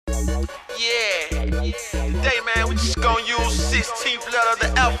Yeah. Today, man, we just gonna use 16th letter of the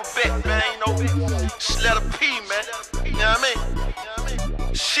alphabet, man. You know, just letter P, man. You know what I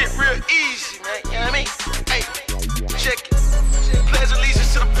mean? Shit real easy, man. You know what I mean? Hey, check it. Pledge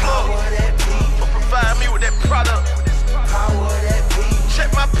allegiance to the plug for providing me with that product. Check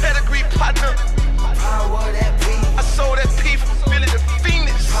my pedigree, partner. I sold that P for Billy the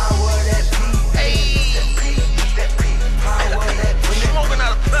Phoenix. Hey. Smoking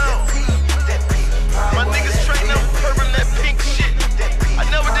out a pound. My niggas train up purple that pink shit. I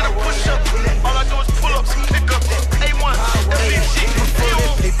never did a push-up. All I do is pull-ups and pick-ups. A1, that big shit.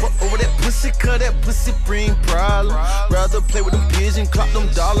 Paper over that pussy, cut that pussy bring problem. Rather play with them pigeons, clock them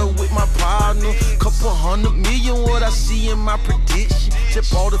dollar with my partner. Couple 100 million, what I see in my prediction.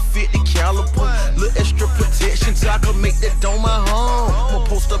 Just bought a 50 caliber, little extra protection so I could make that dome my home. I'ma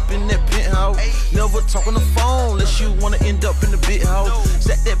post up in that penthouse, never talk on the phone unless you wanna end up in the big house.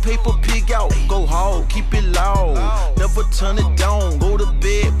 Stack that paper pig out, go hard, keep it loud, never turn it down. Go to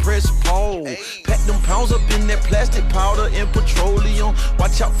bed, press pause. Pack them pounds up in that plastic powder and petroleum.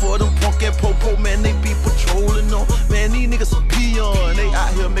 Watch out for them punk and popo, man, they be patrolling them. Man, these niggas some peon, they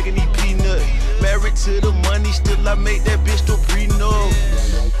out here making these peanuts. Married to the money, still I make that bitch still prenup.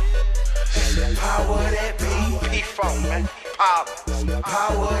 Power that P. P-Funk, man. Power.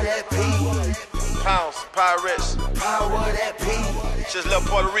 Power that P. Pounds, Pirates. Power that P. Just left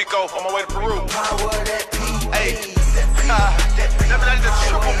Puerto Rico on my way to Peru. Power that P. Hey, never did the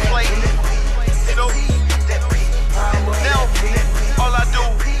triple play. You know, now all I do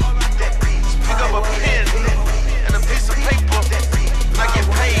is pick up a pen and a piece of paper and I get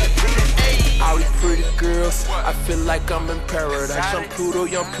paid. All these pretty girls, I feel like I'm in paradise. I'm Pluto,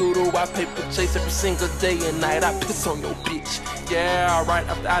 young Pluto. I paper chase every single day and night. I piss on your bitch. Yeah, right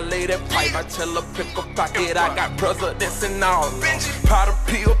after I lay that pipe, I tell her pick a pocket. I got presidents and all. Powder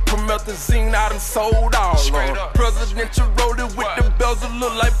pill, promethazine, I done sold all. Presidential rolling with the bells that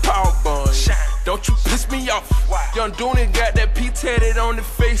look like power guns. Don't you piss me off. Young Dooney got that P tatted on the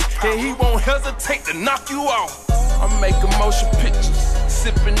face, and he won't hesitate to knock you off. I'm making motion pictures,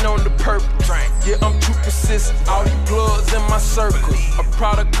 sipping on the purple. Yeah, I'm too persistent. All these bloods in my circle, a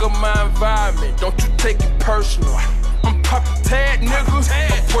product of my environment. Don't you take it personal. I'm Papa Tad, nigga. I'm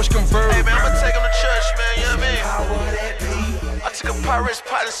Porsche convertible. Hey man, I'ma take him to church, man. You know what I mean? Power that P. I took a Pirates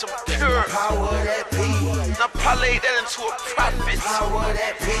pot and some pure. Power that P. And I parlayed that into a profit. Power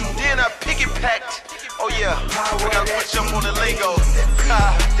that P. Then I piggybacked. Oh yeah, I gotta switch up on the lingo.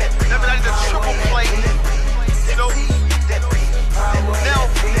 Never did the triple play. You know, now